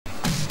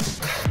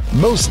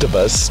Most of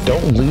us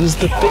don't lose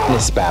the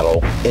fitness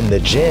battle in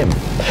the gym.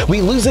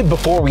 We lose it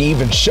before we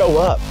even show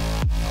up.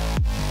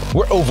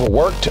 We're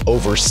overworked,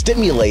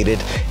 overstimulated,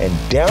 and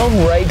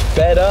downright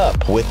fed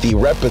up with the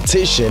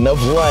repetition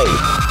of life.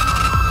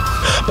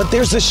 But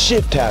there's a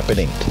shift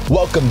happening.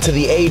 Welcome to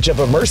the age of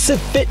immersive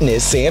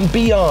fitness and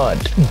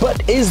beyond.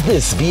 But is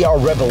this VR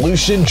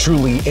revolution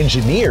truly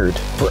engineered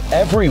for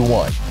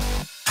everyone?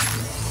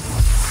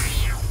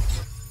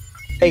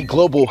 A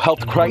global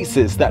health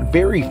crisis that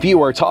very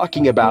few are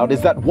talking about is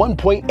that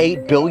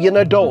 1.8 billion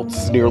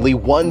adults, nearly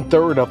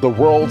 1/3 of the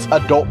world's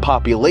adult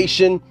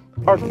population,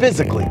 are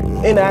physically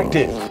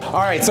inactive. All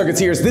right,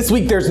 Circuiteers, this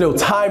week there's no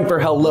time for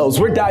hellos.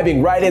 We're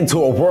diving right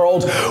into a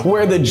world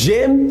where the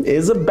gym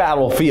is a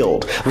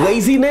battlefield.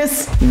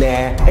 Laziness?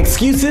 Nah.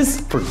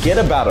 Excuses? Forget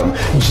about them.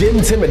 Gym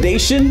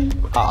intimidation?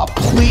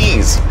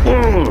 Please.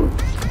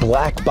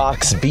 Black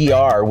Box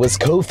VR was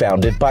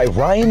co-founded by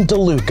Ryan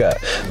DeLuca,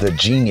 the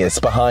genius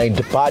behind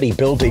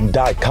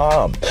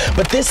bodybuilding.com.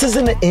 But this is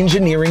an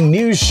engineering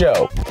news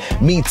show.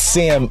 Meet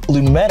Sam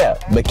Lumeta,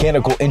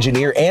 mechanical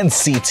engineer and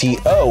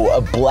CTO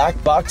of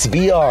Black Box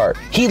VR.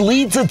 He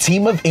leads a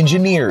team of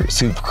engineers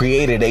who've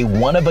created a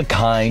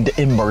one-of-a-kind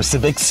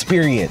immersive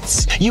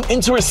experience. You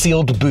enter a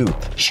sealed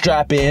booth,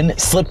 strap in,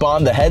 slip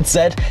on the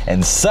headset,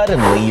 and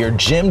suddenly your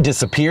gym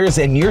disappears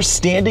and you're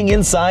standing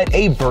inside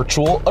a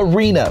virtual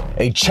arena.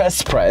 A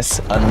chest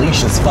press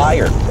unleashes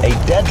fire. A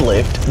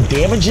deadlift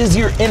damages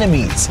your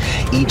enemies.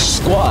 Each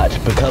squat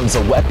becomes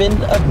a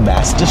weapon of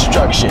mass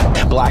destruction.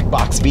 Black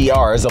Box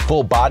VR is a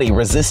full-body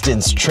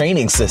resistance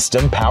training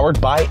system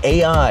powered by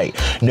AI.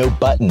 No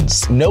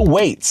buttons, no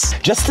weights,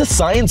 just a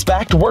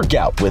science-backed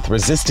workout with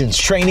resistance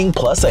training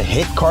plus a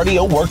HIIT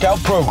cardio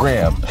workout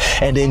program.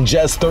 And in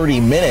just 30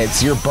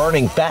 minutes, you're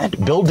burning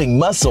fat, building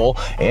muscle,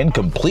 and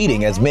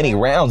completing as many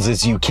rounds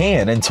as you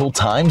can until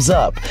time's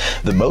up.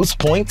 The most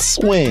points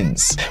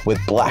wins.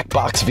 With Black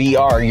Box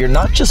VR, you're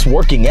not just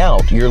working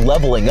out, you're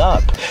leveling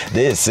up.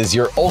 This is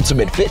your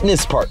ultimate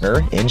fitness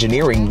partner,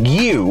 engineering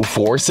you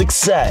for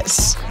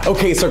success.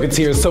 Okay,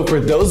 Circuiteers, so for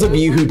those of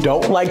you who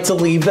don't like to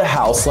leave the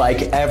house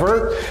like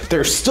ever,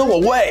 there's still a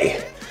way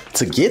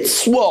to get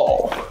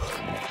swole.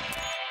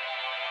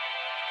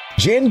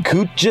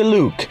 Cankut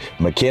Jaluk,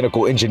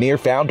 mechanical engineer,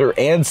 founder,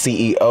 and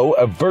CEO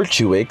of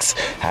Virtuix,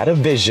 had a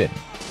vision.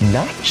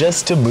 Not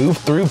just to move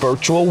through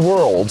virtual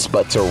worlds,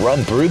 but to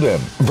run through them.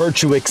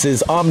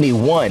 Virtuix's Omni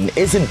One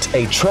isn't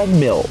a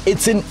treadmill,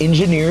 it's an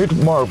engineered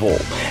marvel.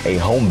 A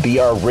home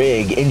VR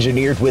rig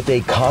engineered with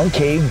a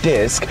concave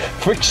disc,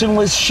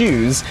 frictionless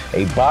shoes,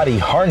 a body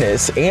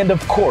harness, and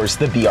of course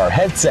the VR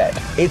headset.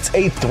 It's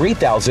a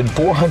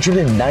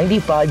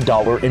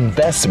 $3,495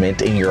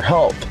 investment in your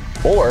health.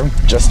 Or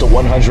just a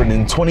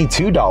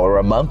 $122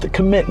 a month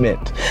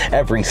commitment.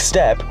 Every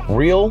step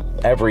real,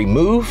 every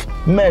move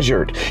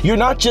measured. You're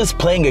not just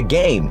playing a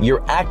game,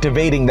 you're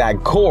activating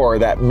that core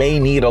that may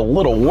need a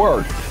little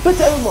work. But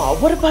Omar,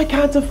 what if I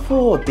can't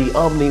afford the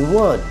Omni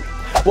One?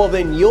 Well,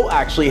 then you'll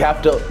actually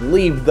have to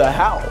leave the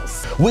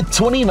house. With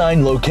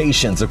 29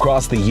 locations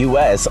across the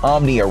US,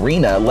 Omni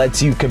Arena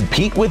lets you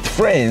compete with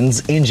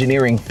friends,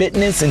 engineering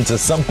fitness into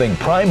something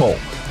primal: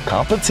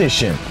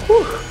 competition.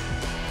 Whew.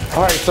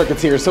 All right,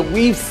 Circuiteers, so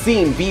we've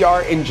seen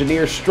VR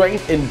engineer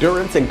strength,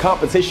 endurance, and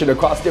competition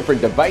across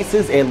different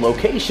devices and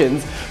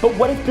locations, but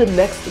what if the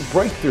next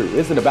breakthrough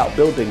isn't about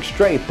building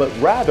strength, but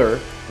rather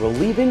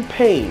relieving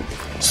pain?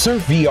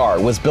 Surf VR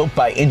was built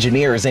by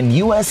engineers and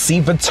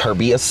USC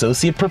Viterbi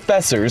Associate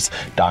Professors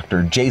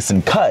Dr.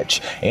 Jason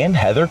Kutch and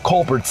Heather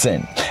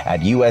Culbertson.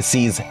 At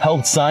USC's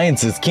Health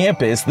Sciences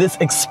campus, this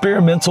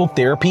experimental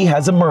therapy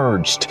has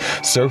emerged.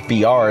 Surf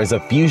VR is a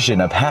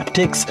fusion of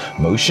haptics,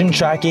 motion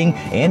tracking,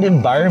 and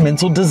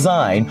environmental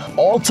design,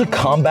 all to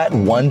combat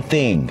one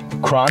thing: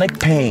 chronic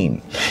pain.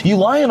 You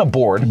lie on a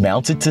board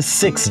mounted to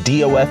 6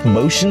 DOF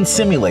motion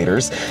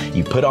simulators,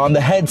 you put on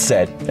the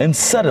headset, and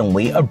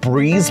suddenly a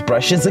breeze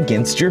brushes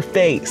against your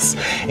face.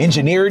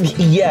 Engineered?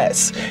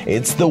 Yes,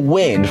 it's the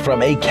wind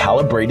from a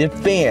calibrated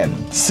fan.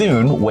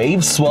 Soon,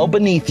 waves swell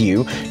beneath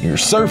you. You're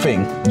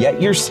surfing,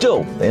 yet you're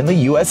still in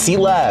the USC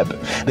lab.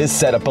 This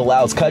setup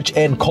allows Kutch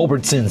and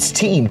Culbertson's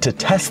team to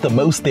test the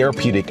most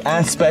therapeutic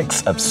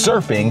aspects of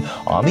surfing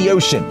on the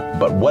ocean.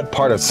 But what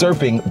part of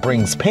surfing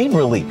brings pain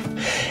relief?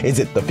 Is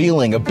it the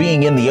feeling of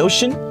being in the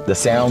ocean? The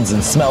sounds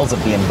and smells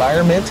of the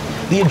environment?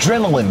 The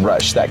adrenaline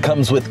rush that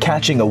comes with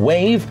catching a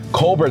wave?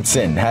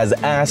 Culbertson has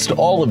asked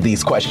all of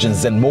these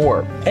questions and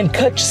more. And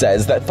Kutch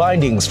says that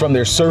findings from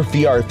their Surf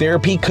VR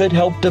therapy could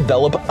help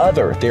develop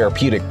other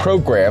therapeutic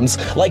programs,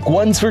 like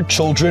ones for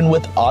children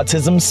with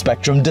autism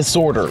spectrum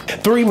disorder.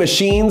 3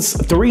 machines,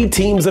 3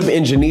 teams of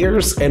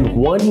engineers, and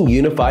 1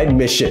 unified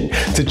mission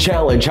to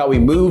challenge how we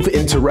move,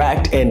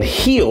 interact, and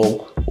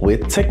heal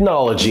with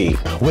technology.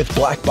 With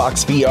Black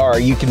Box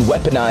VR, you can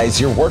weaponize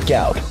your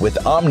workout.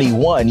 With Omni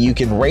One, you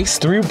can race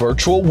through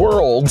virtual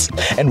worlds.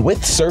 And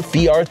with Surf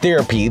VR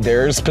Therapy,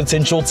 there's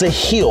potential to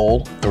heal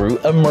through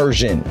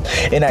immersion.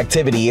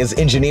 Inactivity is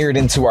engineered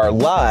into our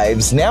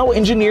lives. Now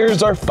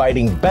engineers are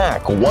fighting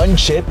back, one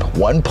chip,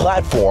 one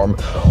platform,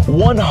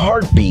 one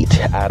heartbeat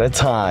at a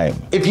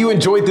time. If you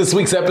enjoyed this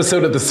week's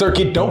episode of The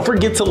Circuit, don't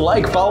forget to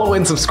like, follow,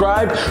 and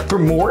subscribe for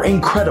more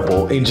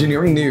incredible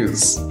engineering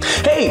news.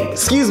 Hey,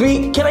 excuse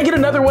me, can I get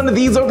another one of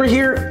these over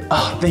here?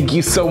 Oh, thank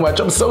you so much,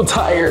 I'm so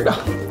tired.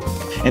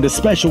 And a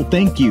special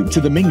thank you to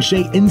the Ming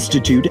Hsieh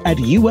Institute at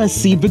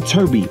USC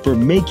Viterbi for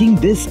making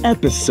this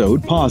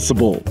episode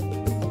possible.